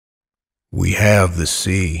We have the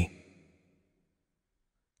sea,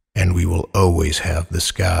 and we will always have the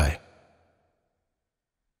sky.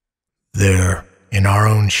 There, in our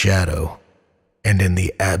own shadow, and in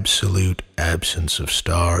the absolute absence of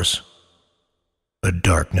stars, a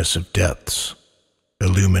darkness of depths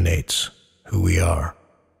illuminates who we are.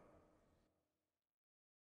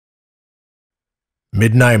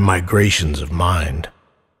 Midnight migrations of mind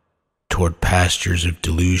toward pastures of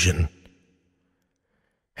delusion,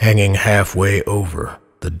 hanging halfway over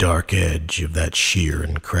the dark edge of that sheer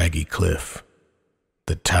and craggy cliff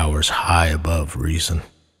that towers high above reason.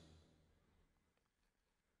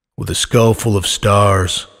 With a skull full of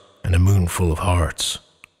stars and a moon full of hearts,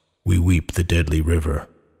 we weep the deadly river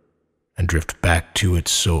and drift back to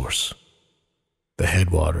its source, the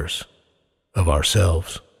headwaters of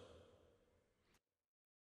ourselves.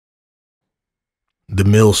 The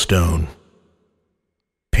millstone,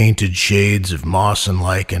 painted shades of moss and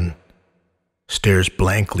lichen, stares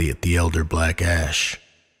blankly at the elder black ash,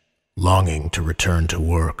 longing to return to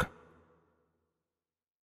work.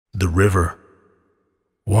 The river,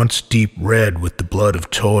 once deep red with the blood of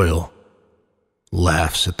toil,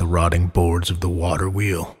 laughs at the rotting boards of the water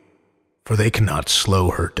wheel, for they cannot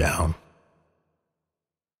slow her down.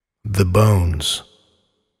 The bones,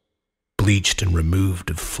 bleached and removed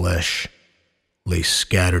of flesh, lay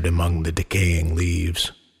scattered among the decaying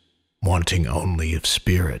leaves, wanting only of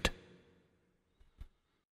spirit.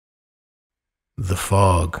 The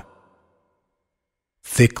fog,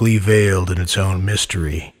 thickly veiled in its own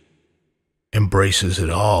mystery, embraces it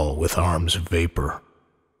all with arms of vapor,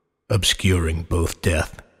 obscuring both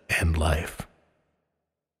death and life.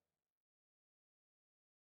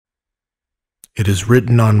 It is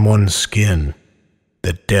written on one's skin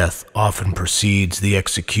that death often precedes the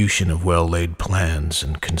execution of well-laid plans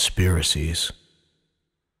and conspiracies.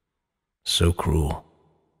 So cruel,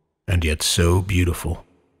 and yet so beautiful.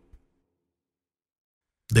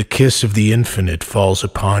 The kiss of the infinite falls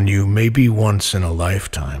upon you maybe once in a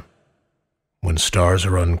lifetime, when stars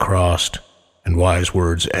are uncrossed and wise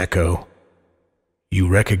words echo. You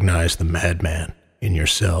recognize the madman in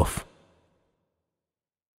yourself.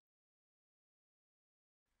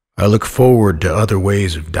 I look forward to other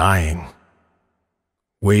ways of dying,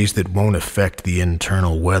 ways that won't affect the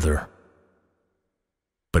internal weather.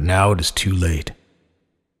 But now it is too late.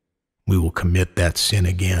 We will commit that sin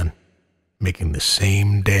again, making the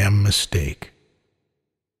same damn mistake.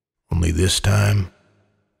 Only this time,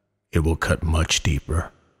 it will cut much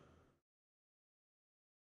deeper.